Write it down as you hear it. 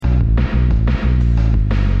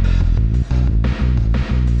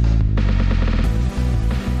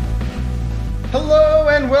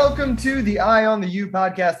welcome to the Eye on the U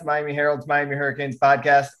podcast, the Miami Herald's Miami Hurricanes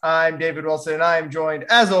podcast. I'm David Wilson, and I am joined,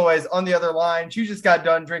 as always, on the other line. She just got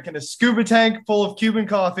done drinking a scuba tank full of Cuban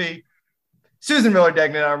coffee. Susan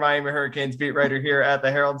Miller-Degnan, our Miami Hurricanes beat writer here at the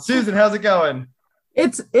Herald. Susan, how's it going?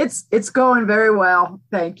 It's going very well,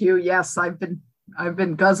 thank you. Yes, I've been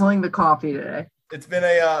guzzling the coffee today. It's been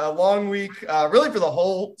a long week, really for the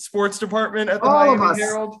whole sports department at the All of Miami us.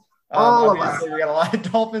 Herald. All of us. We got a lot of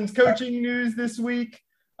Dolphins coaching news this week.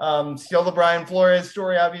 Still the Brian Flores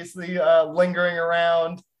story, obviously, lingering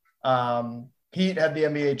around. Pete had the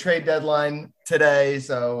NBA trade deadline today,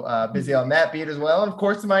 so busy on that beat as well. And, of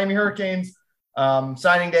course, the Miami Hurricanes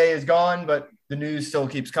signing day is gone, but the news still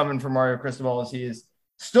keeps coming from Mario Cristobal as he is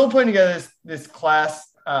still putting together this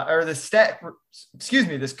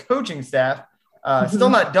coaching staff. Still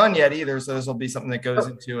not done yet either, so this will be something that goes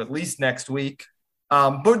into at least next week.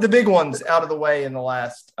 But the big ones out of the way in the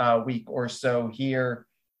last week or so here.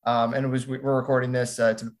 And we're recording this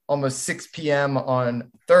it's almost 6 p.m. on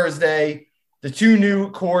Thursday. The two new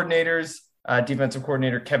coordinators, defensive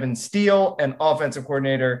coordinator Kevin Steele and offensive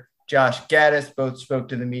coordinator Josh Gattis, both spoke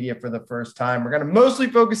to the media for the first time. We're going to mostly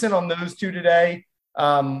focus in on those two today.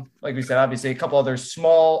 Like we said, obviously a couple other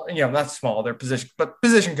small, not small, they're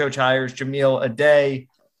position coach hires. Jamil Aday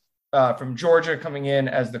from Georgia coming in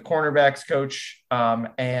as the cornerbacks coach,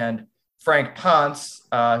 and Frank Ponce,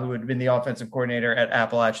 who had been the offensive coordinator at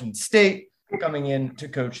Appalachian State, coming in to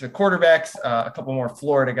coach the quarterbacks. A couple more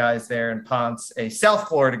Florida guys there, and Ponce, a South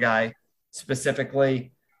Florida guy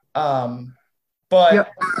specifically. So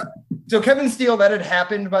Kevin Steele, that had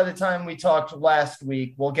happened by the time we talked last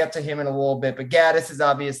week. We'll get to him in a little bit, but Gattis is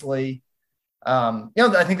obviously, I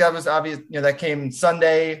think that was obvious. That came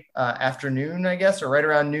Sunday afternoon, I guess, or right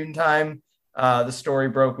around noontime. The story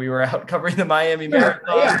broke. We were out covering the Miami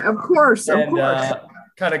Marathon. Yeah, of course.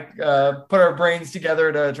 Kind of put our brains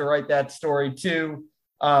together to write that story too.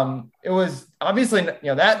 It was obviously,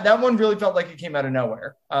 that one really felt like it came out of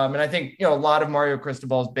nowhere. And I think, a lot of Mario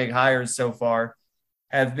Cristobal's big hires so far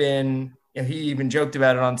have been, he even joked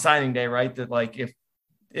about it on signing day, right? That like,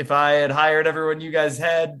 if I had hired everyone you guys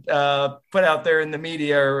had put out there in the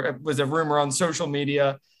media, or it was a rumor on social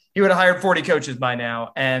media, he would have hired 40 coaches by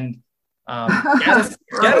now. And Gattis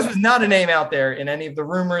was not a name out there in any of the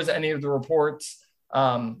rumors, any of the reports.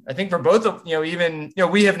 I think for both of, we've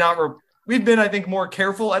been, I think, more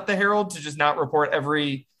careful at the Herald to just not report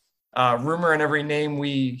every rumor and every name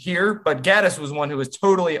we hear. But Gattis was one who was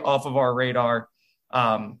totally off of our radar.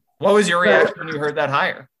 What was your reaction when you heard that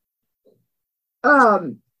hire? I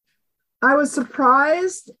was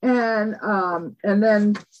surprised, and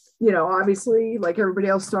then obviously, like everybody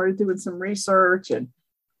else, started doing some research, and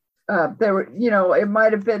there were, it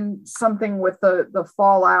might have been something with the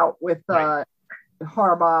fallout with Harbaugh,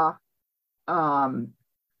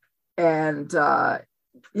 and I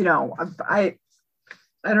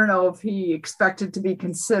don't know if he expected to be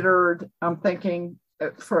considered. I'm thinking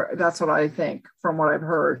that's what I think from what I've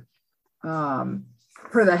heard. For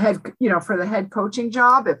the head coaching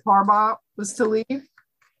job, if Harbaugh was to leave.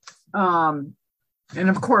 And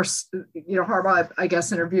of course, Harbaugh, I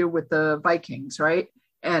guess, interviewed with the Vikings, right?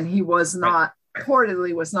 And he was not,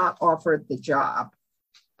 reportedly was not offered the job.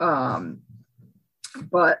 But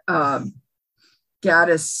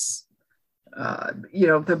Gattis,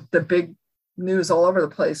 the big news all over the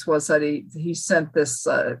place was that he sent this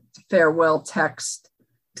farewell text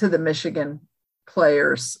to the Michigan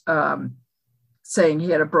players, saying he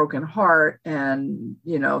had a broken heart, and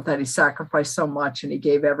that he sacrificed so much, and he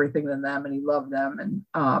gave everything to them, and he loved them,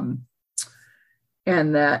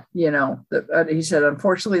 and that he said,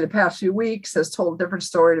 unfortunately, the past few weeks has told a different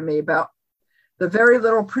story to me about the very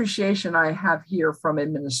little appreciation I have here from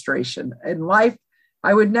administration. In life,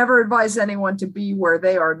 I would never advise anyone to be where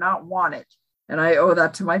they are not wanted, and I owe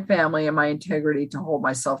that to my family and my integrity to hold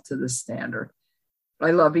myself to this standard.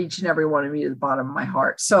 I love each and every one of you to the bottom of my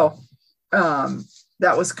heart. So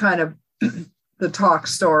that was kind of the talk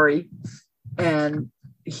story, and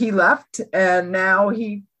he left, and now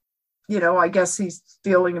he, I guess he's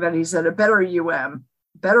feeling that he's at a better U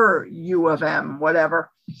of M, whatever.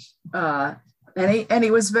 And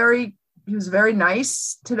he was very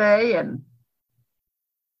nice today and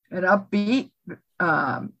upbeat.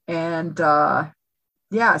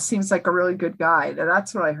 Seems like a really good guy.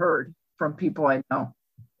 That's what I heard from people I know.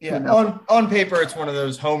 Yeah, on paper, it's one of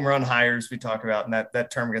those home run hires we talk about, and that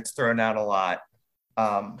term gets thrown out a lot.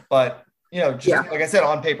 But like I said,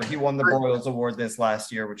 on paper, he won the Broyles Award this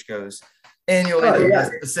last year, which goes annually to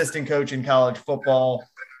the assistant coach in college football.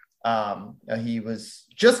 He was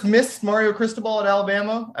just missed Mario Cristobal at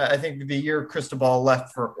Alabama. I think the year Cristobal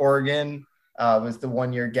left for Oregon, was the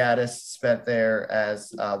 1 year Gaddis spent there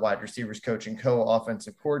as wide receivers coach and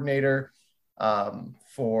co-offensive coordinator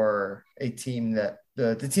for a team that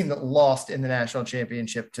the team that lost in the national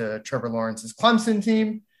championship to Trevor Lawrence's Clemson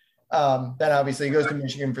team. Then obviously he goes to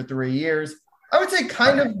Michigan for 3 years. I would say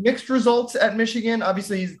kind of mixed results at Michigan.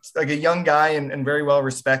 Obviously he's like a young guy and very well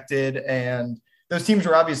respected. And those teams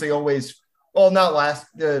were obviously always, well, not last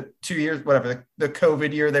the 2 years, whatever, the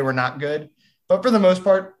COVID year, they were not good, but for the most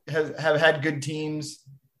part have had good teams.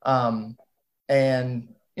 And,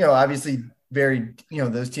 obviously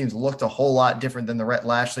those teams looked a whole lot different than the Rhett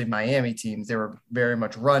Lashlee Miami teams. They were very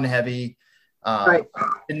much run heavy. Right.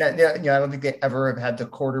 And that, I don't think they ever have had the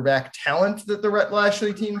quarterback talent that the Rhett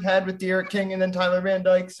Lashlee team had with D'Eriq King and then Tyler Van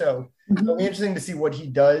Dyke. So it'll be interesting to see what he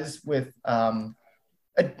does with a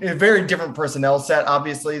very different personnel set,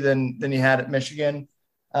 obviously, than he had at Michigan.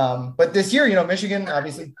 But this year, Michigan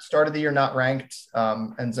obviously started the year not ranked,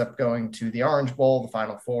 ends up going to the Orange Bowl, the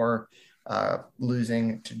Final Four,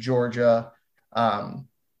 losing to Georgia.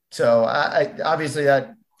 So I obviously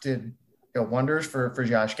that did wonders for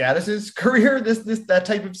Josh Gaddis's career. That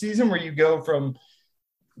type of season where you go from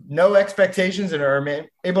no expectations and are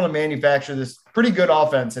able to manufacture this pretty good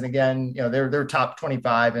offense. And again, they're top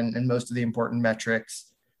 25 in most of the important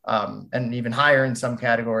metrics, and even higher in some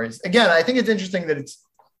categories. Again, I think it's interesting that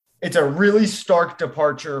it's a really stark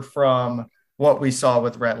departure from what we saw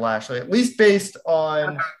with Rhett Lashlee, at least based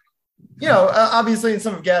on, obviously in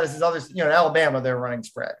some of Gaddis's others, in Alabama, they're running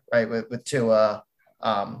spread, right, with Tua.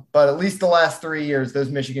 But at least the last 3 years, those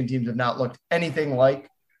Michigan teams have not looked anything like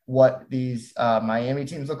what these Miami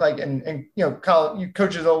teams look like. And college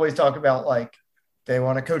coaches always talk about, like, they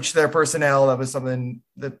want to coach their personnel. That was something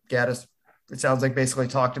that Gaddis, it sounds like, basically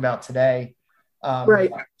talked about today.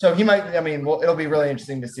 Right. So he might, it'll be really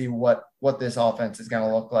interesting to see what this offense is going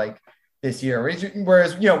to look like this year.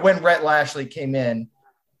 Whereas, when Rhett Lashlee came in,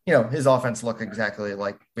 his offense looked exactly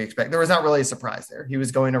like we expect. There was not really a surprise there. He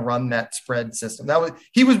was going to run that spread system.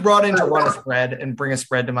 He was brought in to run a spread and bring a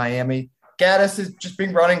spread to Miami. Gaddis is just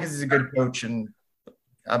being brought in because he's a good coach, and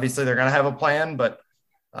obviously they're going to have a plan, but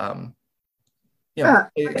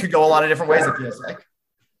it could go a lot of different ways, it feels like.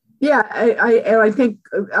 Yeah, I think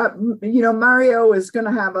Mario is going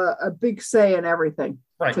to have a big say in everything,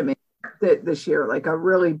 right, to me this year, like a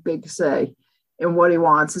really big say in what he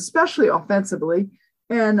wants, especially offensively.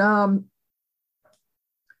 And I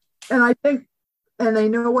think, and they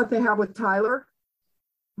know what they have with Tyler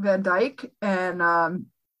Van Dyke, and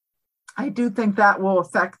I do think that will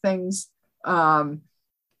affect things. They'll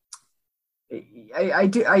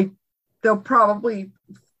probably,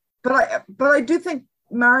 but I do think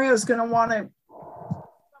Mario's going to want to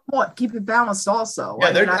keep it balanced also.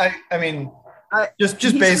 Yeah,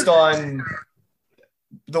 just based on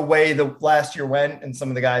the way the last year went and some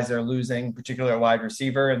of the guys they're losing, particularly at wide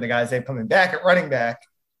receiver, and the guys they're coming back at running back.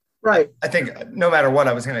 Right. I think no matter what,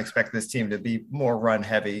 I was going to expect this team to be more run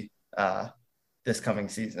heavy this coming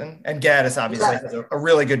season. And Gaddis obviously has a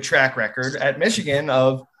really good track record at Michigan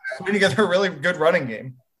of putting together a really good running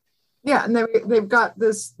game. Yeah. And they've got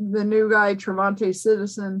the new guy, Trevante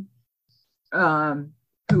Citizen,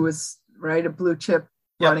 who is a blue chip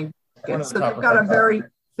running back. So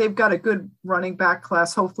they've got a good running back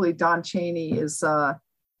class. Hopefully Don Chaney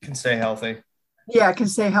can stay healthy. Yeah, can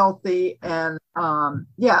stay healthy. And I'm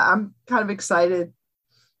kind of excited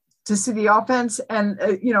to see the offense. And,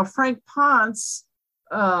 Frank Ponce,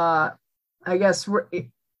 I guess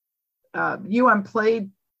UM played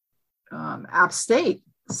App State,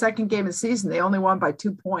 second game of the season. They only won by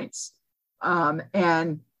 2 points.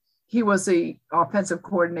 And he was the offensive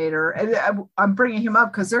coordinator. And I'm bringing him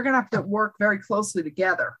up because they're going to have to work very closely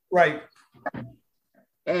together. Right.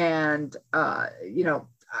 And,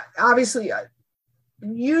 obviously,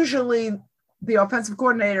 usually the offensive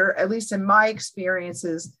coordinator, at least in my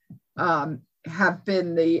experiences, have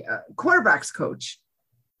been the quarterback's coach.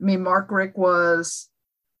 I mean, Mark Richt was,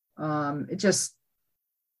 it just,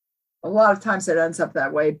 a lot of times it ends up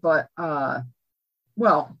that way, but,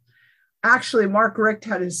 actually, Mark Richt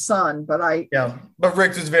had his son, but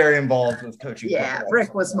Richt was very involved with coaching. Yeah,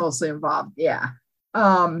 Richt was mostly involved. Yeah.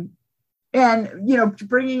 And,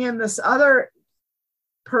 bringing in this other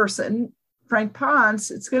person, Frank Ponce,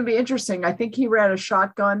 it's going to be interesting. I think he ran a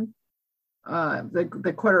shotgun.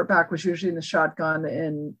 The quarterback was usually in the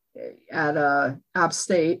shotgun at App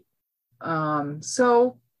State.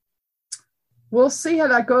 So we'll see how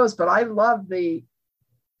that goes. But I love the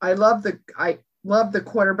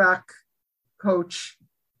quarterback coach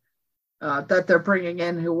that they're bringing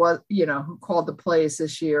in, who called the plays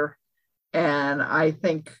this year. And I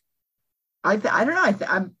think, I don't know.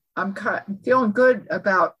 I'm feeling good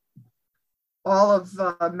about all of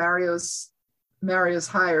Mario's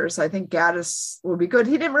hires. I think Gaddis will be good.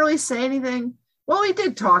 He didn't really say anything. Well, he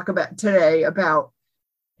did talk about Tyler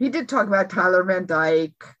Van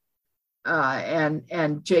Dyke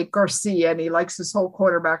and Jake Garcia, and he likes his whole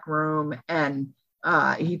quarterback room. And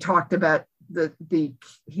he talked about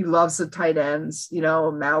he loves the tight ends,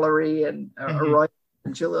 Mallory and Arroyo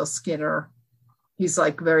and Jaleel Skinner. He's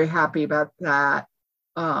like very happy about that.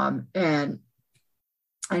 And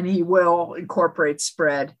he will incorporate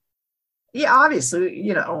spread. Yeah, obviously,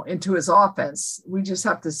 into his offense. We just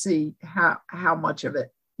have to see how much of it,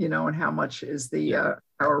 and how much is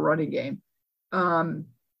our running game. And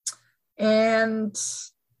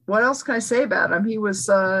what else can I say about him? He was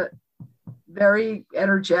very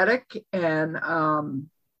energetic, and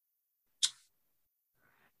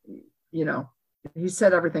he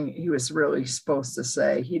said everything he was really supposed to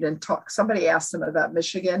say. He didn't talk. Somebody asked him about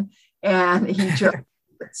Michigan, and he just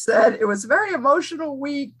said it was a very emotional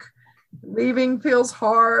week. Leaving feels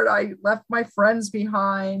hard. I left my friends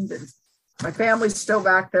behind, and my family's still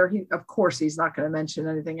back there. Of course, he's not going to mention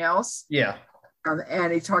anything else. Yeah.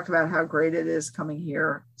 And he talked about how great it is coming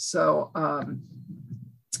here. So,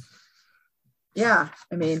 yeah,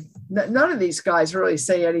 I mean, none of these guys really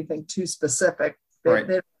say anything too specific. They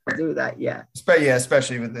don't do that yet. Yeah,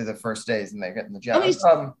 especially with the first days and they're getting the job.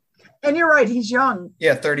 And you're right, he's young.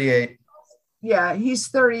 Yeah, 38. Yeah, he's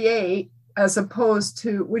 38, as opposed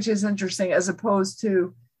to, which is interesting, as opposed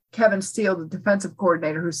to Kevin Steele, the defensive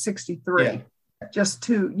coordinator, who's 63. Yeah. Just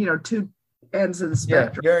two ends of the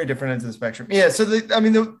spectrum. Yeah, very different ends of the spectrum. Yeah, so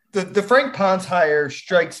the Frank Ponce hire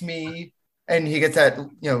strikes me, and he gets that,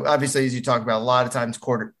 obviously, as you talk about, a lot of times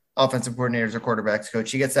offensive coordinators or quarterbacks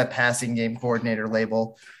coach, he gets that passing game coordinator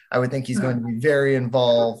label. I would think he's going to be very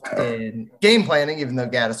involved in game planning, even though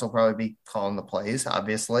Gaddis will probably be calling the plays,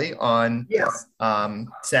 obviously, on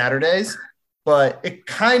Saturdays. But it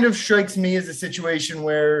kind of strikes me as a situation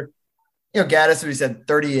where, Gaddis, as we said,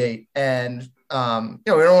 38, and we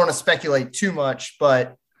don't want to speculate too much,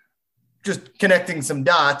 but just connecting some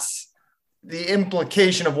dots, the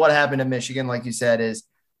implication of what happened in Michigan, like you said, is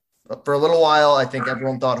for a little while, I think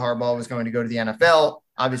everyone thought Harbaugh was going to go to the NFL.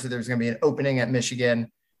 Obviously, there was going to be an opening at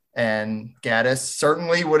Michigan, and Gaddis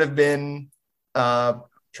certainly would have been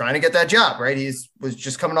trying to get that job, right? He was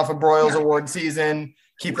just coming off a Broyles Award season,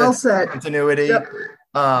 keep that continuity. Yep.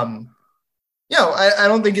 I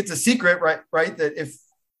don't think it's a secret, right? That if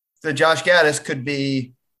the Josh Gaddis could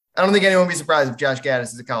be, I don't think anyone would be surprised if Josh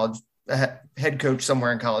Gaddis is a head coach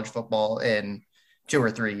somewhere in college football in 2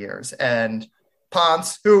 or 3 years. And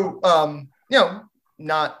Ponce, who,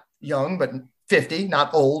 not young, but 50,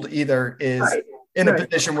 not old either, is in a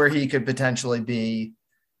position where he could potentially be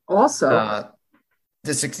also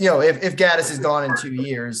if Gaddis is gone in 2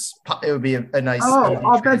 years, it would be a nice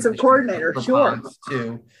offensive coordinator, sure,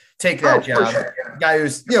 to take that job. Sure. Guy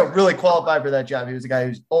who's really qualified for that job. He was a guy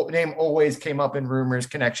whose name always came up in rumors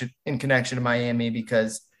in connection to Miami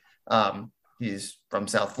because he's from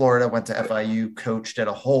South Florida, went to FIU, coached at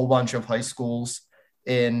a whole bunch of high schools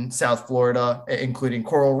in South Florida, including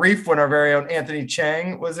Coral Reef, when our very own Anthony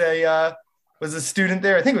Chang was a student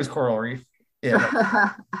there. I think it was Coral Reef.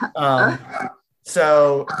 Yeah.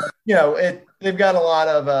 So, they've got a lot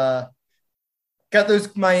of got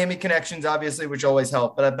those Miami connections, obviously, which always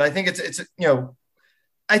help. But I think it's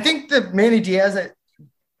I think that Manny Diaz,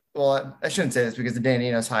 I shouldn't say this because the Dan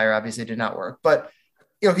Enos hire obviously did not work, but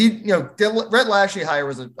the Rhett Lashley hire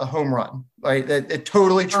was a home run, right? That it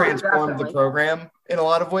totally transformed the program in a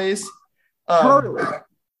lot of ways. Totally.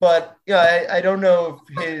 But I don't know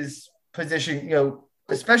if his position,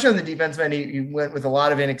 especially on the defense end, he went with a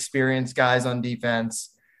lot of inexperienced guys on defense.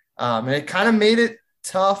 And it kind of made it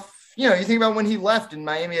tough. You think about when he left and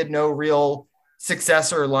Miami had no real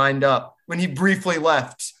successor lined up. When he briefly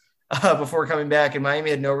left before coming back, and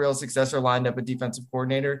Miami had no real successor lined up, a defensive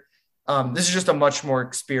coordinator. This is just a much more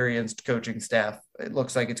experienced coaching staff. It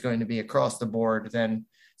looks like it's going to be across the board than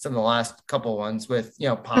some of the last couple ones with,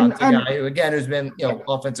 Ponce, a guy who, again, who's been,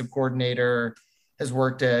 offensive coordinator, has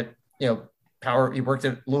worked at, he worked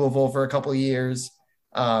at Louisville for a couple of years.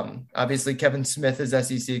 Obviously Kevin Smith has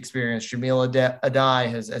SEC experience. Jamil Adai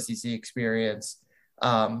has SEC experience.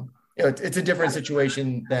 It's a different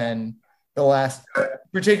situation than the last,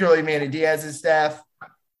 particularly Manny Diaz's staff,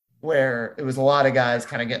 where it was a lot of guys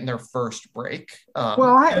kind of getting their first break.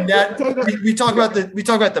 We talk about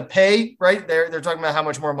the pay, right? They're talking about how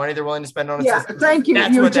much more money they're willing to spend on it. Yeah, thank you.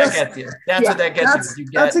 That's what that gets you. That's what that gets you.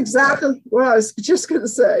 That's exactly what I was just going to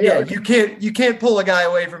say. Yeah, you can't pull a guy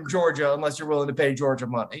away from Georgia unless you're willing to pay Georgia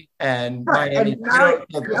money. And Miami,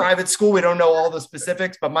 private school, we don't know all the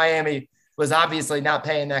specifics, but Miami was obviously not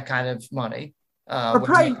paying that kind of money. Or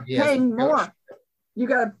probably paying more. You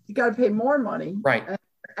got to pay more money, right?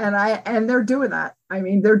 And they're doing that. I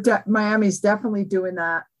mean, Miami's definitely doing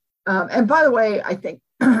that. And by the way, I think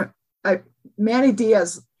Manny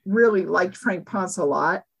Diaz really liked Frank Ponce a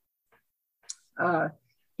lot.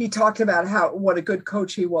 He talked about what a good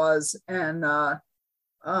coach he was, and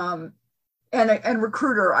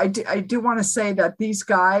recruiter. I do want to say that these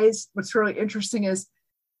guys, what's really interesting is,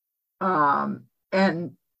 and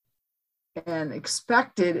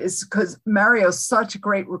expected is because Mario's such a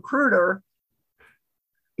great recruiter.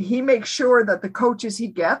 He makes sure that the coaches he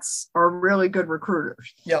gets are really good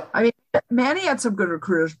recruiters. Yeah, I mean, Manny had some good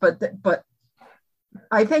recruiters, but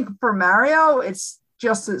I think for Mario, it's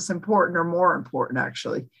just as important or more important,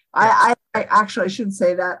 actually. Yeah. I shouldn't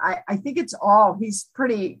say that. I think he's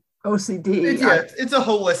pretty OCD. It's a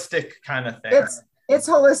holistic kind of thing. It's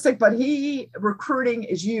holistic, but recruiting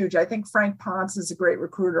is huge. I think Frank Ponce is a great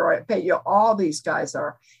recruiter. I bet you all these guys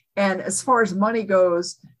are. And as far as money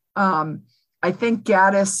goes, I think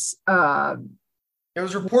Gaddis. It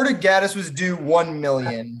was reported Gaddis was due $1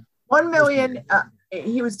 million. $1 million.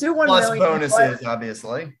 He was due $1 plus million. Plus bonuses,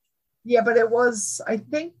 obviously. Yeah, but it was, I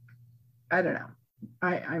think, I don't know.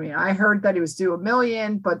 I mean, I heard that he was due $1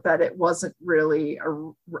 million, but that it wasn't really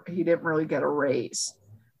he didn't really get a raise.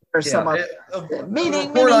 Or some other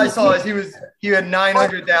meaning. What I saw is he had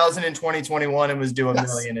 900,000 in 2021 and was due $1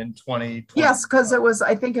 million in 2020. Yes, because it was,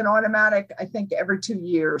 I think, an automatic. I think every 2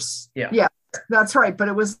 years. Yeah, that's right. But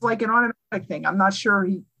it was like an automatic thing. I'm not sure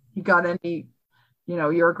he got any.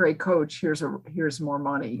 You're a great coach. Here's more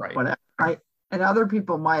money. Right. Whatever. And other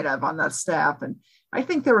people might have on that staff, and I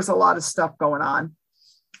think there was a lot of stuff going on.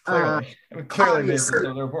 Clearly, based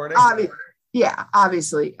on the reporting.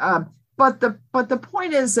 Obviously. But the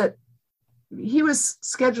point is that he was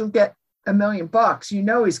scheduled to get $1 million.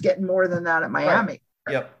 He's getting more than that at Miami.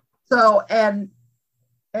 Right. Yep. So and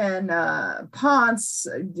Ponce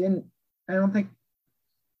didn't. I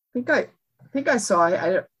think I saw.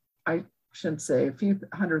 I shouldn't say a few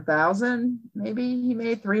 100,000. Maybe he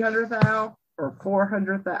made 300,000 or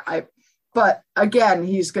 400,000. But again,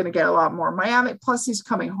 he's going to get a lot more. Miami. Plus, he's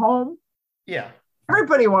coming home. Yeah.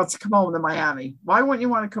 Everybody wants to come home to Miami. Why wouldn't you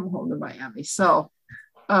want to come home to Miami? So,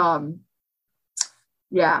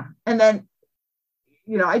 yeah. And then,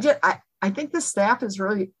 I think the staff is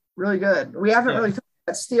really, really good. We haven't really talked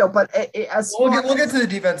about Steele, but we'll get to the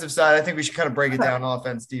defensive side. I think we should kind of break it down,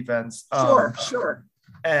 offense, defense. Sure.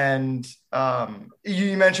 And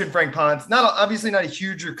you mentioned Frank Ponce. Obviously not a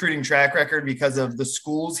huge recruiting track record because of the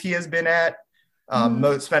schools he has been at.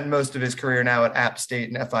 Spent most of his career now at App State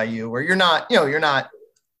and FIU, where you're not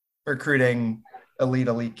recruiting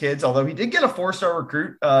elite kids. Although he did get a 4-star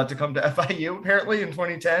recruit to come to FIU apparently in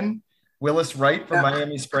 2010, Willis Wright from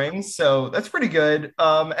Miami Springs. So that's pretty good.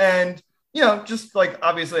 And just like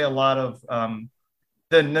obviously a lot of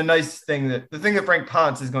the nice thing the thing that Frank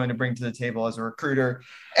Ponce is going to bring to the table as a recruiter,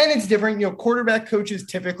 and it's different. Quarterback coaches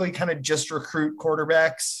typically kind of just recruit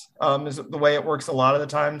quarterbacks. Is the way it works a lot of the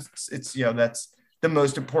times. It's that's the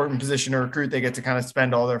most important position to recruit. They get to kind of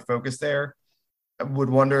spend all their focus there. I would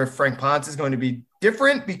wonder if Frank Ponce is going to be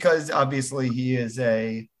different because obviously he is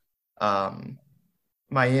a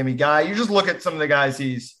Miami guy. You just look at some of the guys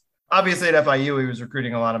he's obviously at FIU. He was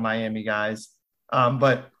recruiting a lot of Miami guys,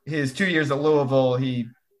 but his 2 years at Louisville, he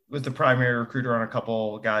was the primary recruiter on a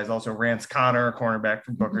couple guys. Also Rance Connor, cornerback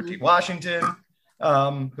from Booker T. Washington,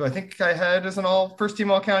 who I think I had as an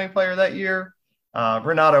first-team All-County player that year.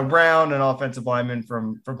 Renato Brown, an offensive lineman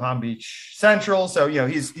from Palm Beach Central. So,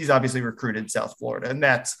 he's obviously recruited South Florida, and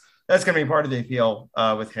that's going to be part of the appeal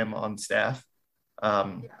with him on staff.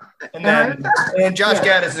 And Josh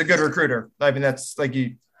Gaddis is a good recruiter. I mean, that's like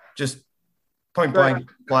you just point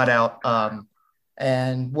blank, flat out,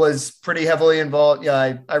 and was pretty heavily involved.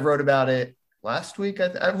 Yeah, I wrote about it last week.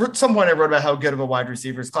 At some point I wrote about how good of a wide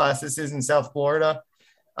receivers class this is in South Florida.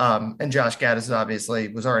 And Josh Gaddis obviously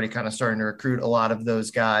was already kind of starting to recruit a lot of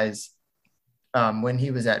those guys when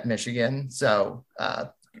he was at Michigan. So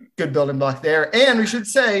good building block there. And we should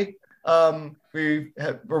say we're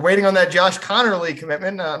waiting on that Josh Connerly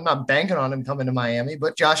commitment. I'm not banking on him coming to Miami,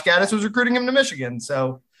 but Josh Gaddis was recruiting him to Michigan.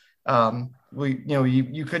 So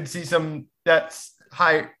you could see some that's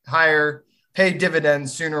higher paid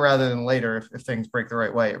dividends sooner rather than later if things break the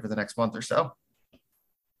right way over the next month or so.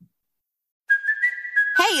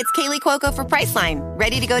 Hey, it's Kaylee Cuoco for Priceline.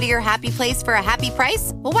 Ready to go to your happy place for a happy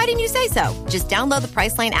price? Well, why didn't you say so? Just download the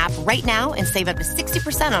Priceline app right now and save up to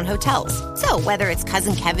 60% on hotels. So whether it's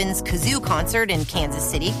Cousin Kevin's Kazoo Concert in Kansas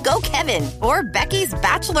City, go Kevin, or Becky's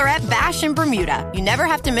Bachelorette Bash in Bermuda, you never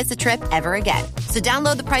have to miss a trip ever again. So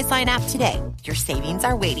download the Priceline app today. Your savings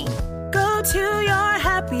are waiting. Go to your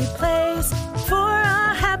happy place for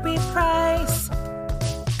a happy price.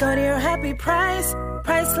 Go to your happy price,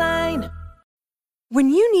 Priceline. When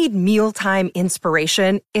you need mealtime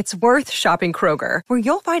inspiration, it's worth shopping Kroger, where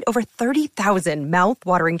you'll find over 30,000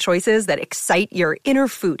 mouth-watering choices that excite your inner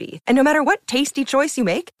foodie. And no matter what tasty choice you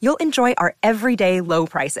make, you'll enjoy our everyday low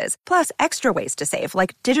prices, plus extra ways to save,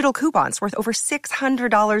 like digital coupons worth over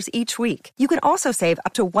 $600 each week. You can also save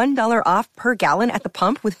up to $1 off per gallon at the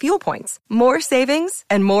pump with fuel points. More savings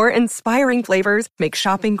and more inspiring flavors make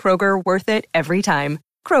shopping Kroger worth it every time.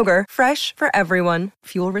 Kroger, fresh for everyone.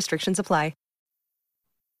 Fuel restrictions apply.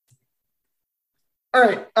 All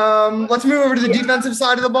right, let's move over to the defensive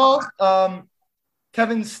side of the ball.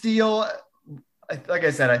 Kevin Steele, like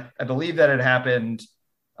I said, I believe that it happened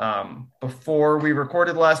before we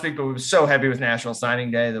recorded last week, but we were so heavy with National Signing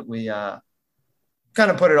Day that we kind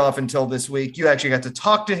of put it off until this week. You actually got to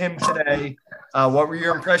talk to him today. What were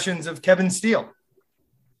your impressions of Kevin Steele?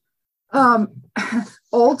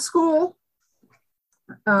 Old school.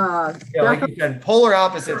 Like you said, polar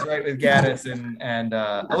opposites, right, with Gaddis and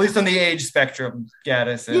at least on the age spectrum,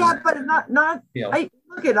 Gaddis. But not. I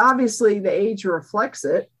look at, obviously the age reflects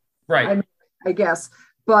it, right? I guess,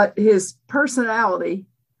 but his personality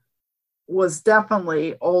was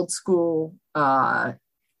definitely old school. I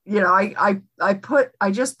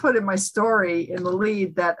just put in my story in the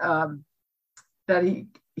lead that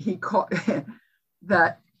he called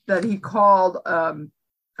that he called.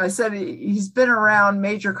 I said he's been around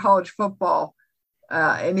major college football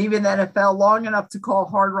and even the NFL long enough to call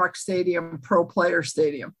Hard Rock Stadium Pro Player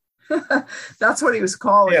Stadium. That's what he was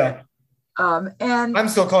calling it. And I'm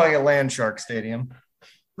still calling it Land Shark Stadium.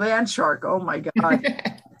 Land Shark. Oh my God.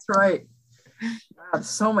 That's right. Wow,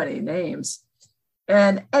 so many names.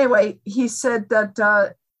 And anyway, he said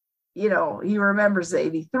that, he remembers the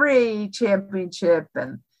 83 championship,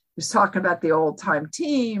 and he was talking about the old time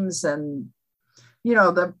teams and,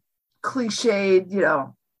 the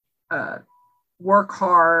cliched, work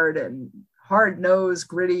hard and hard nosed,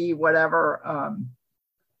 gritty, whatever,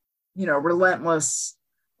 relentless.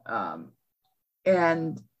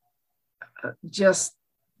 And just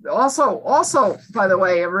also, by the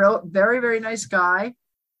way, a real, very, very nice guy.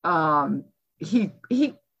 He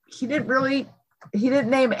didn't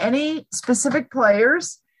name any specific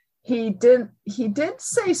players. He did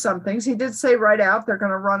say some things. He did say right out, they're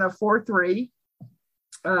going to run a 4-3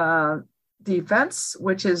 defense,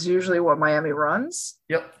 which is usually what Miami runs.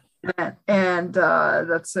 Yep. And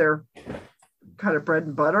that's their kind of bread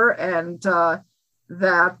and butter. And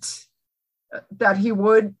that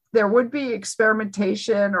there would be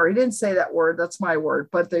experimentation, or he didn't say that word, that's my word,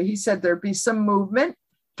 but he said there'd be some movement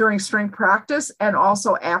during spring practice and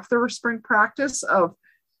also after spring practice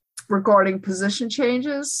regarding position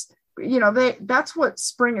changes. That's what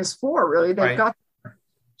spring is for, really. They've got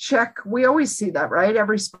check. We always see that, right?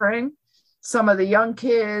 Every spring, some of the young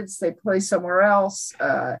kids, they play somewhere else.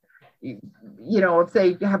 If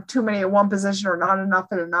they have too many at one position or not enough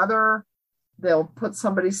at another, they'll put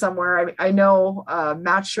somebody somewhere. I know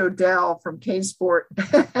Matt Shodell from Kane Sport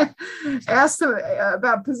asked him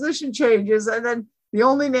about position changes, and then the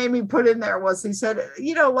only name he put in there was, he said,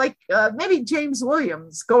 maybe James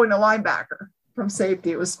Williams going to linebacker from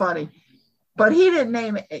safety. It was funny, but he didn't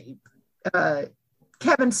name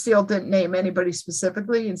Kevin Steele didn't name anybody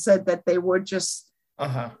specifically, and said that they would just,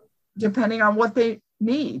 depending on what they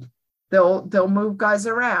need, they'll move guys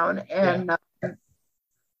around. And,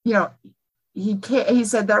 he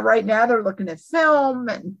said that right now they're looking at film,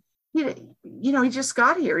 and, he just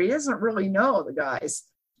got here. He doesn't really know the guys,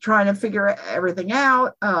 trying to figure everything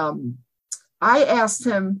out. I asked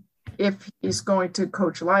him if he's going to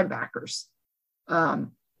coach linebackers. And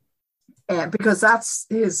because that's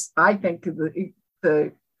I think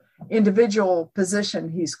the individual position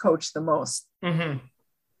he's coached the most, and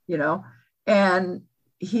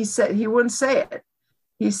he said he wouldn't say it.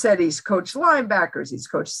 He said he's coached linebackers, he's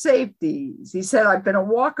coached safeties. He said, I've been a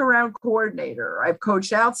walk around coordinator. I've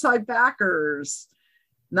coached outside backers,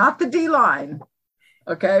 not the D-line.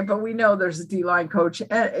 Okay. But we know there's a D-line coach.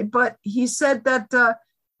 But he said that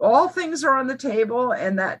all things are on the table,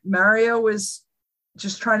 and that Mario is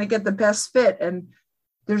just trying to get the best fit. And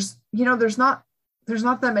there's not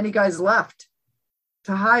that many guys left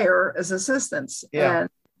to hire as assistants. Yeah. And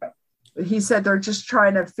he said they're just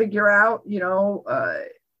trying to figure out,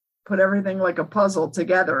 put everything like a puzzle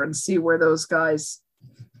together and see where those guys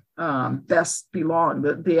best belong,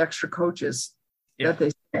 the extra coaches that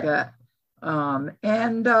they get. I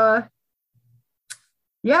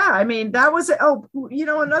mean, that was,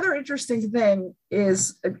 another interesting thing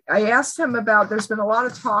is I asked him about, there's been a lot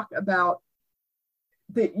of talk about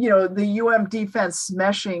the UM defense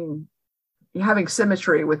meshing, having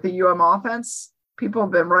symmetry with the UM offense. People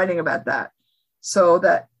have been writing about that. So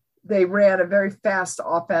that they ran a very fast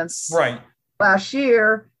offense last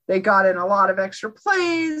year. They got in a lot of extra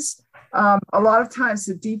plays. A lot of times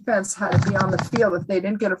the defense had to be on the field. If they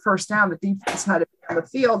didn't get a first down, the defense had to be on the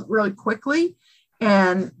field really quickly.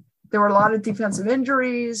 And there were a lot of defensive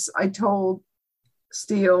injuries, I told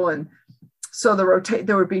Steele. And so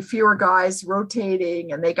there would be fewer guys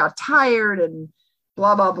rotating and they got tired and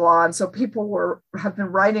blah, blah, blah. And so people have been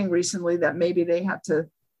writing recently that maybe they had to,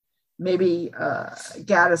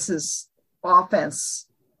 Gaddis's offense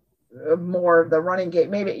more the running game,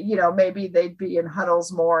 maybe they'd be in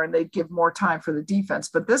huddles more and they'd give more time for the defense.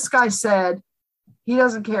 But this guy said he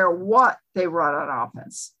doesn't care what they run on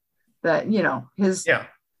offense, that,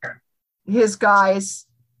 his guys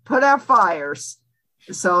put out fires.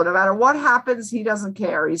 So no matter what happens, he doesn't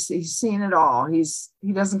care. He's seen it all. He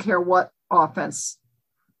doesn't care what offense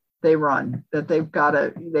they run, that they've got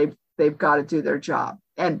to do their job.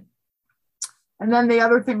 And then the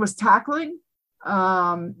other thing was tackling.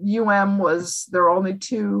 UM there were only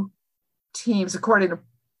two teams, according to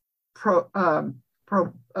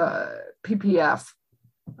PPF.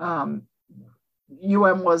 UM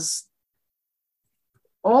was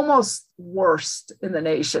almost worst in the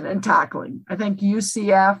nation in tackling. I think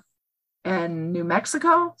UCF and New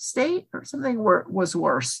Mexico State or something was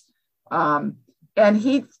worse. And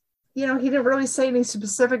he didn't really say anything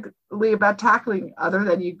specifically about tackling other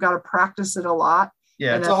than you've got to practice it a lot.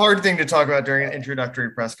 Yeah, it's a hard thing to talk about during an introductory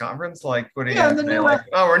press conference. Like, what do you have to say? Like,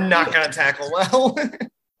 we're not going to tackle well.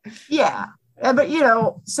 Yeah, but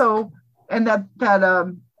so and that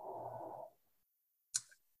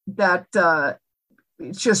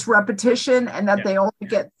it's just repetition, and that they only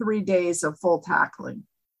get 3 days of full tackling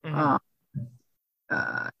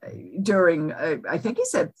during. I think he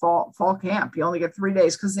said fall camp. You only get 3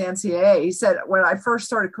 days because the NCAA. He said when I first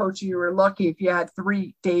started coaching, you were lucky if you had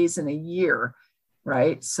 3 days in a year.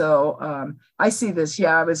 Right. So I see this.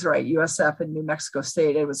 Yeah, I was right. USF and New Mexico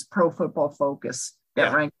State. It was Pro Football Focus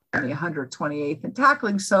that ranked in the 128th in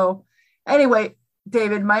tackling. So anyway,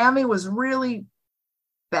 David, Miami was really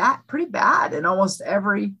pretty bad in almost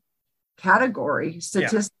every category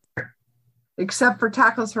statistic, except for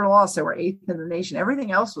tackles for loss. They were 8th in the nation.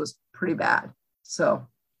 Everything else was pretty bad. So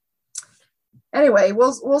anyway,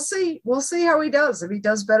 we'll see. We'll see how he does. If he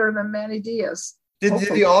does better than Manny Diaz. Did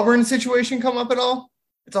the Auburn situation come up at all?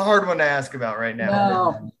 It's a hard one to ask about right now.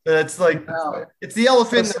 No. But it's like, it's the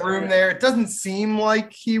elephant in the room there. It doesn't seem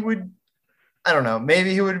like he would, I don't know,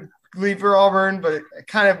 maybe he would leave for Auburn, but it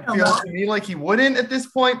kind of feels to me like he wouldn't at this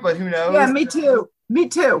point, but who knows? Yeah, me too.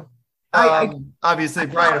 Obviously,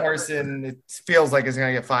 Brian Harsin, it feels like is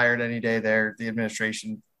going to get fired any day there. The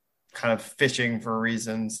administration kind of fishing for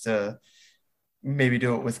reasons to maybe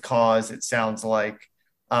do it with cause, it sounds like.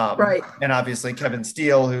 And obviously Kevin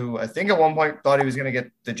Steele, who I think at one point thought he was going to get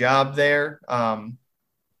the job there. I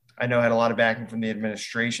know had a lot of backing from the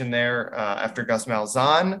administration there after Gus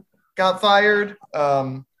Malzahn got fired.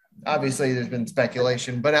 Obviously there's been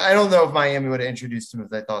speculation, but I don't know if Miami would have introduced him if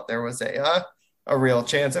they thought there was a real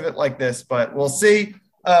chance of it like this, but we'll see.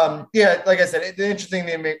 Like I said, the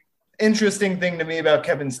interesting thing to me about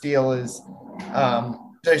Kevin Steele is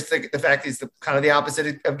just the fact he's kind of the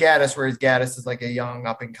opposite of Gaddis, whereas Gaddis is like a young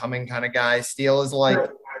up and coming kind of guy. Steele is like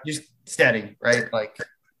just steady, right? Like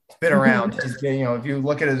he's been around. He's been, if you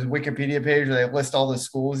look at his Wikipedia page where they list all the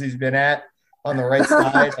schools he's been at on the right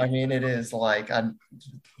side, I mean, it is like a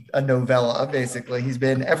novella basically. He's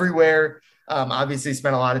been everywhere. Obviously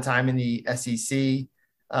spent a lot of time in the SEC.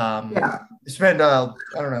 Spent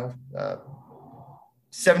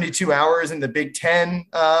 72 hours in the Big Ten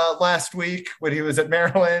last week when he was at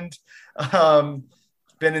Maryland.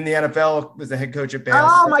 Been in the NFL, was the head coach at Baylor.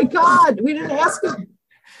 Oh my God, we didn't ask him.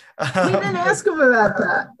 We didn't ask him about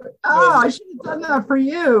that. Oh, I should have done that for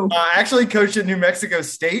you. Actually coached at New Mexico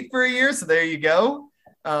State for a year, so there you go.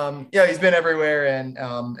 He's been everywhere and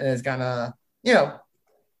is kind of,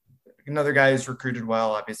 another guy who's recruited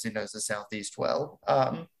well, obviously knows the Southeast well.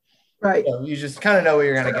 Right. So you just kind of know what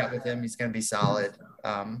you're going to get with him. He's going to be solid.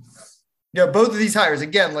 Both of these hires,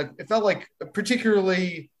 again, like it felt like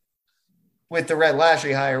particularly with the Rhett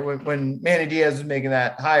Lashlee hire, when Manny Diaz was making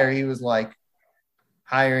that hire, he was like,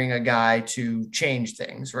 hiring a guy to change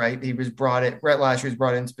things, right? Brett Lashry was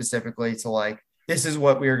brought in specifically to like, this is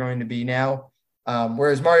what we are going to be now.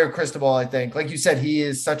 Whereas Mario Cristobal, I think, like you said, he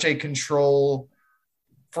is such a control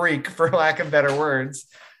freak, for lack of better words.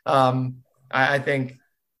 I think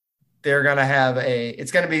they're going to have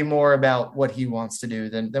it's going to be more about what he wants to do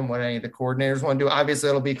than what any of the coordinators want to do. Obviously,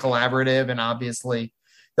 it'll be collaborative, and obviously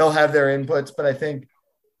they'll have their inputs, but I think,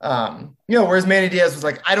 whereas Manny Diaz was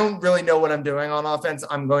like, I don't really know what I'm doing on offense.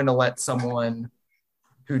 I'm going to let someone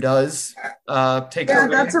who does take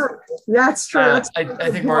over. That's true. I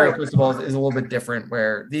think Mario Cristobal is a little bit different,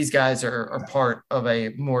 where these guys are part of a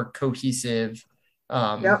more cohesive,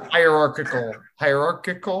 hierarchical.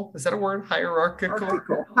 Is that a word?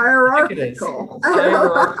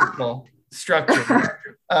 Hierarchical structure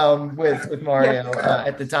with Mario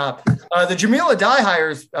at the top. The Jamil Adai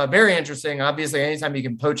hire is very interesting. Obviously, anytime you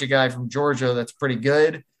can poach a guy from Georgia, that's pretty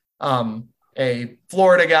good. A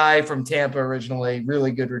Florida guy from Tampa originally,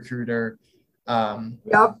 really good recruiter.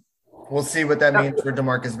 We'll see what that means for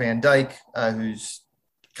DeMarcus Van Dyke, who's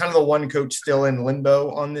kind of the one coach still in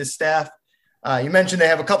limbo on this staff. You mentioned they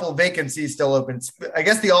have a couple of vacancies still open. I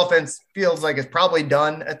guess the offense feels like it's probably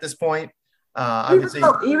done at this point. Obviously,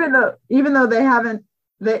 even though they have not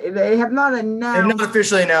announced. They've not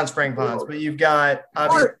officially announced Frank Ponce, but you've got.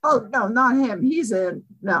 No, not him. He's in.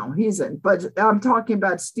 No, he's in. But I'm talking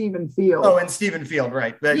about Stephen Field. Oh, and Stephen Field,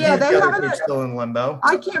 right? But yeah, they haven't. Still in limbo.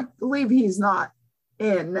 I can't believe he's not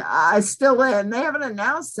in. Still in. They haven't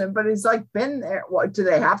announced him, but he's like been there. What do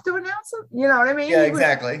they have to announce him? You know what I mean? Yeah,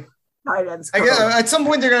 exactly. Tight ends. I guess at some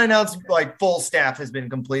point they're going to announce like full staff has been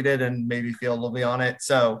completed and maybe Field will be on it.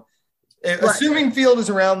 So assuming Field is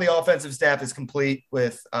around, the offensive staff is complete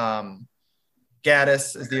with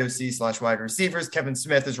Gaddis as the OC / wide receivers, Kevin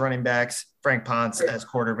Smith as running backs, Frank Ponce as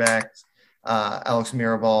quarterbacks, Alex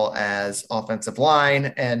Mirabal as offensive line,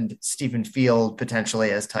 and Stephen Field potentially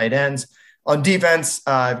as tight ends. On defense,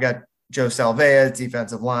 I've got Joe Salvea,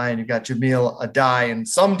 defensive line. You've got Jamil Adai in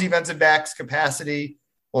some defensive backs capacity.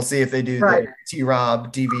 We'll see if they do the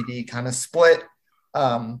T-Rob DVD kind of split.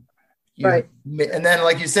 And then,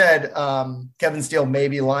 like you said, Kevin Steele,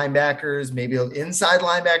 maybe linebackers, maybe inside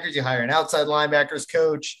linebackers. You hire an outside linebackers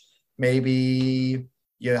coach. Maybe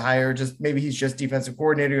you hire maybe he's just defensive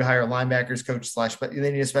coordinator. You hire a linebackers coach but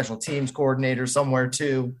they need a special teams coordinator somewhere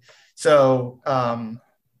too. So, how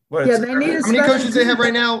many coaches they have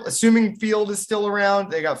right now? Assuming Field is still around,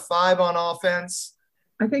 they got 5 on offense,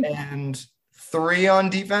 I think, and 3 on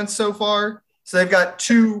defense so far. So they've got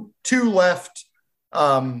two left.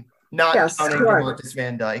 Not counting DeMarcus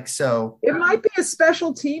Van Dyke. So it might be a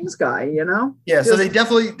special teams guy, Yeah. So they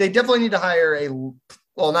definitely need to hire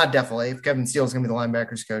not definitely. If Kevin Steele is going to be the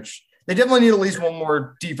linebackers coach, they definitely need at least one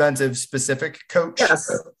more defensive specific coach. Yes.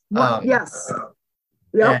 Yes.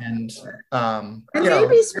 Yep. And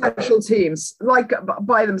maybe special teams like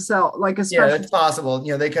by themselves, like a special. Yeah, it's possible.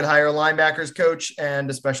 They could hire a linebackers coach and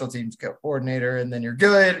a special teams coordinator, and then you're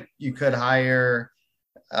good. You could hire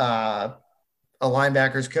a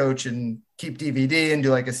linebackers coach and keep DVD and do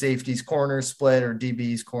like a safeties corner split or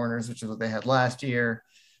DBs corners, which is what they had last year.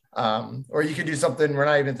 Or you could do something we're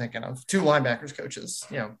not even thinking of. 2 linebackers coaches,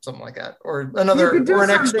 something like that, or an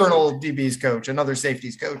external DBs coach, another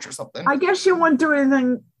safeties coach or something. I guess you wouldn't do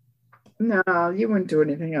anything. No, you wouldn't do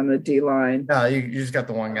anything on the D line. No, you just got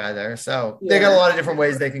the one guy there. So they got a lot of different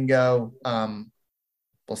ways they can go.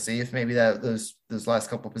 We'll see if maybe those last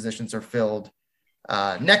couple positions are filled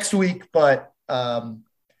next week, but a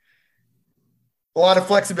lot of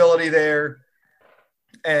flexibility there,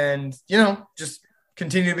 and just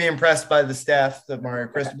continue to be impressed by the staff that Mario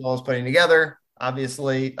Cristobal is putting together.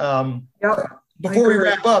 Obviously, before we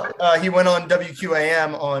wrap up, he went on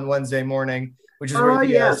WQAM on Wednesday morning, which is where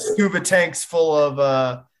the scuba tanks full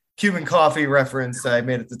of Cuban coffee reference I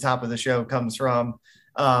made at the top of the show comes from.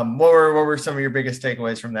 What were some of your biggest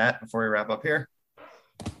takeaways from that before we wrap up here?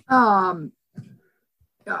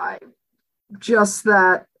 Just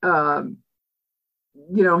that,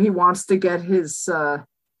 he wants to get his,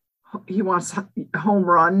 he wants home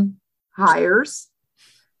run hires,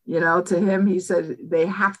 to him, he said they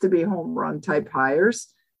have to be home run type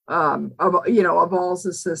hires, of all's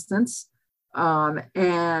assistants.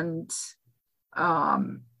 And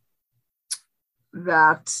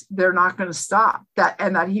that they're not going to stop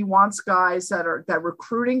and that he wants guys that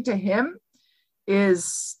recruiting to him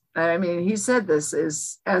is, he said this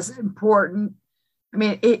is as important.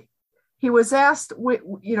 He was asked,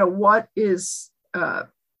 what is,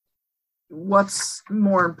 what's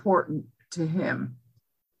more important to him?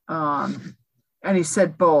 And he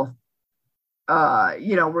said both.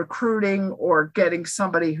 recruiting or getting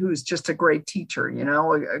somebody who's just a great teacher,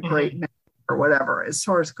 a great mentor or whatever, as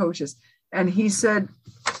far as coaches. And he said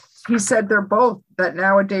they're both, that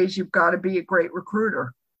nowadays you've got to be a great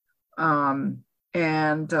recruiter.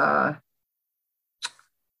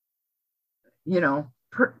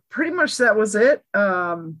 Pretty much that was it.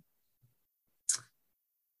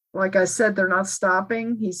 Like I said, they're not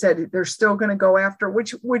stopping. He said they're still going to go after,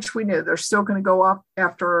 which we knew, they're still going to go up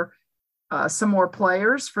after some more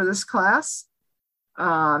players for this class. He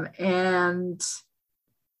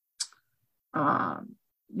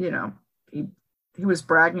was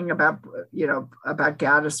bragging about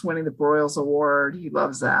Gaddis winning the Broyles Award. He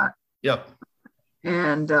loves that. Yep.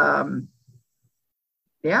 And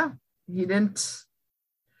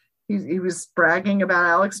he was bragging about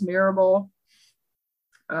Alex Mirabal,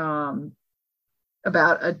 about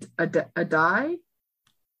Adai.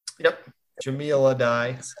 Yep. Jamil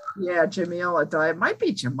Adai. Yeah, Jamil Adai. It might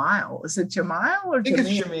be Jamil. Is it Jamil or I think it's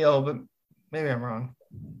Jamil, but maybe I'm wrong.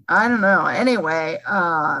 I don't know. Anyway,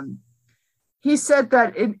 he said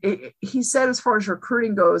that he said as far as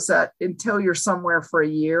recruiting goes, that until you're somewhere for a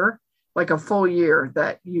year, like a full year,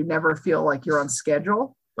 that you never feel like you're on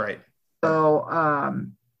schedule. Right. So,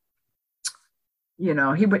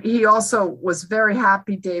 he also was very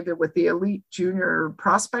happy, David, with the Elite Junior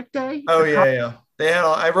Prospect Day. Oh, yeah. They had.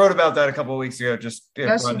 I wrote about that a couple of weeks ago, just a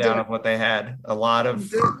rundown of what they had. A lot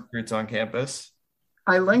of recruits on campus.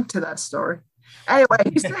 I linked to that story. Anyway,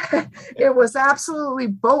 he said it was absolutely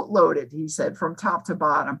boatloaded, he said, from top to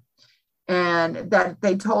bottom. And that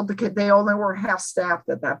they told the kid, they only were half staffed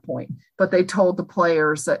at that point, but they told the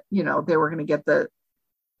players that, they were going to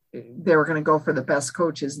go for the best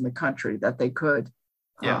coaches in the country that they could.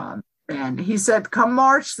 Yeah. And he said, come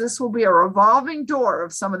March, this will be a revolving door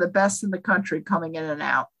of some of the best in the country coming in and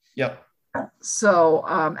out. Yep. So,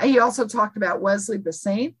 and he also talked about Wesley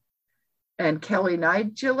Bassane and Kelly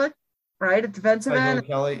Nigel, right, at defensive end.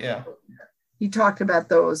 Kelly, yeah. He talked about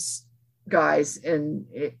those guys and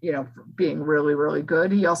being really, really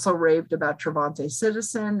good. He also raved about Trevante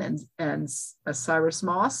Citizen and Cyrus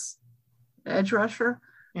Moss, edge rusher.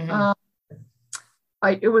 Mm-hmm.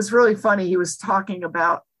 It was really funny. He was talking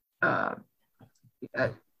about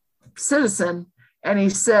Citizen, and he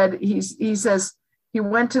said he says he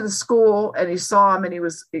went to the school and he saw him, and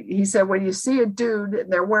he said when you see a dude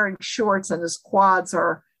and they're wearing shorts and his quads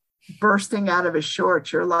are bursting out of his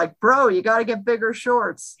shorts, you're like, bro, you got to get bigger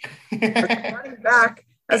shorts.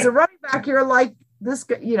 As a running back, you're like, this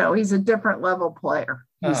guy, he's a different level player,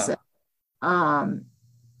 he said.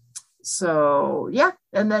 So yeah.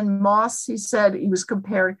 And then Moss, he said he was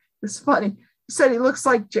comparing, it's funny, he said he looks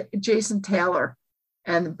like Jason Taylor.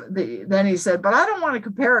 And then he said, but I don't want to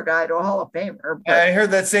compare a guy to a Hall of Famer. I heard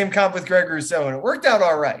that same comp with Greg Rousseau, and it worked out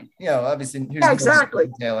all right. Obviously. Exactly.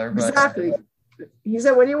 Taylor, but, exactly. He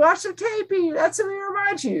said, when you watch the tape, that's who he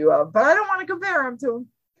reminds you of, but I don't want to compare him to him.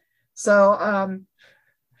 So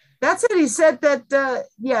that's it. He said that,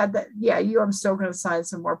 I'm still going to sign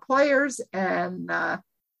some more players. And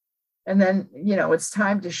then, it's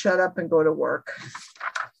time to shut up and go to work,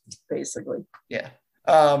 basically. Yeah.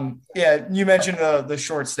 You mentioned the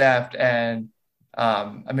short staffed, and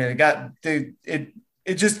it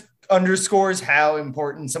just underscores how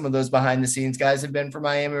important some of those behind the scenes guys have been for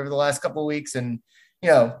Miami over the last couple of weeks. And,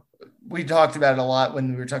 we talked about it a lot when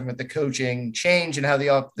we were talking about the coaching change and how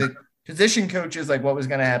the position coaches, like what was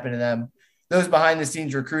going to happen to them. Those behind the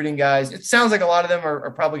scenes recruiting guys, it sounds like a lot of them are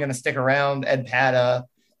probably going to stick around. Ed Pata,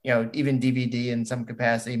 even DVD in some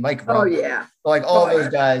capacity, Mike Rupp. Oh yeah. Like all those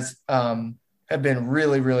guys have been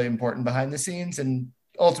really, really important behind the scenes, and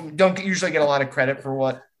ultimately don't usually get a lot of credit for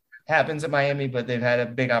what happens at Miami, but they've had a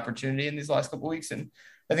big opportunity in these last couple of weeks. And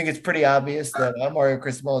I think it's pretty obvious that Mario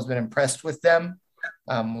Cristobal has been impressed with them.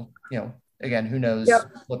 Again, who knows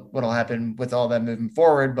what'll happen with all that moving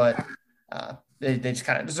forward, but they just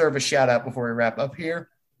kind of deserve a shout out before we wrap up here.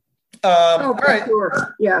 All right.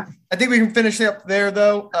 Sure. Yeah. I think we can finish up there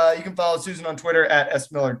though. You can follow Susan on Twitter at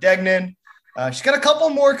 @SMillerDegnan. She's got a couple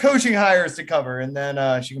more coaching hires to cover, and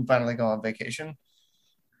then she can finally go on vacation.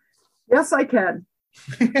 Yes, I can.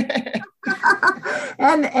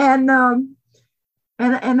 and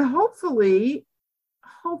hopefully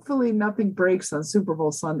nothing breaks on Super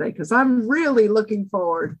Bowl Sunday, because I'm really looking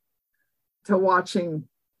forward to watching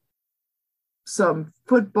some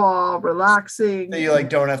football, relaxing. So you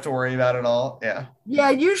don't have to worry about it all. Yeah.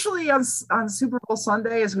 Yeah. Usually on Super Bowl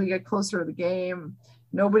Sunday, as we get closer to the game,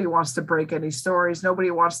 nobody wants to break any stories.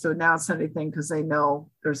 Nobody wants to announce anything because they know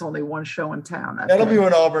there's only one show in town. That'll be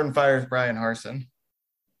when Auburn fires Brian Harsin.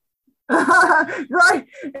 Right.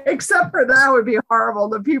 Except for that would be horrible.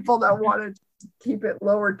 The people that wanted to keep it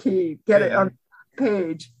lower key. Get it on the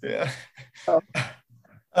page. Yeah. Oh.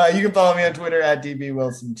 You can follow me on Twitter at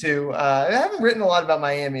DBWilson too. I haven't written a lot about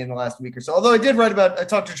Miami in the last week or so, although I did write I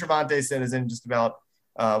talked to Trevante Citizen just about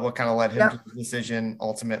what kind of led him to the decision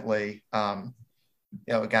ultimately. A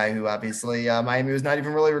guy who obviously Miami was not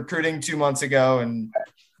even really recruiting 2 months ago and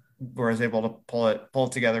was able to pull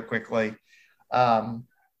it together quickly.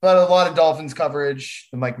 But a lot of Dolphins coverage.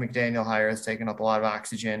 The Mike McDaniel hire has taken up a lot of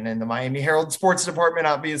oxygen in the Miami Herald sports department,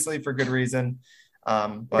 obviously for good reason.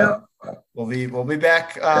 But we'll be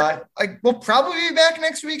back. We'll probably be back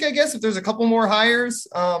next week, I guess, if there's a couple more hires.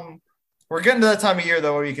 We're getting to that time of year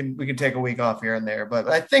though where we can take a week off here and there, but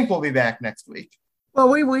I think we'll be back next week. Well,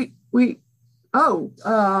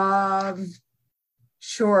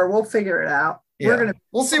 sure, we'll figure it out. Yeah.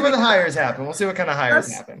 We'll see where the hires happen. We'll see what kind of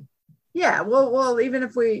hires happen. Yeah, well, even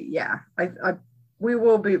if we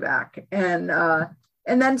will be back, and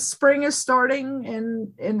then spring is starting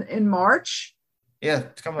in March. Yeah,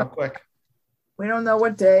 it's coming up quick. We don't know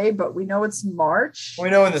what day, but we know it's March. We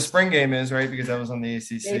know when the spring game is, right? Because that was on the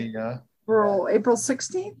ACC. April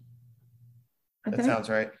 16th. That sounds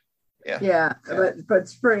right. Yeah. Yeah, but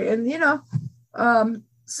spring, and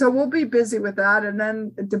so we'll be busy with that, and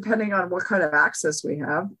then depending on what kind of access we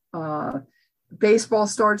have, baseball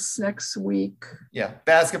starts next week. Yeah,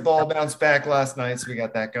 basketball bounced back last night, so we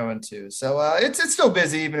got that going too. So it's still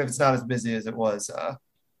busy, even if it's not as busy as it was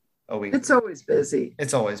a week. It's always busy.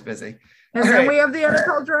 It's always busy. And then we have the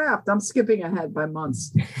NFL draft. I'm skipping ahead by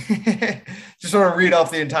months. Just want to read off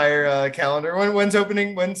the entire calendar. When's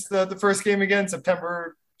opening? When's the first game again?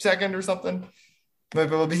 September 2nd or something? But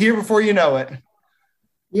we'll be here before you know it.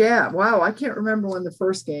 Yeah. Wow. I can't remember when the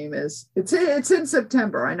first game is. It's in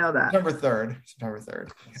September. I know that. September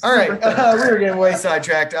 3rd. All right. We were getting way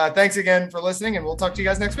sidetracked. Thanks again for listening, and we'll talk to you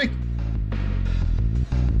guys next week.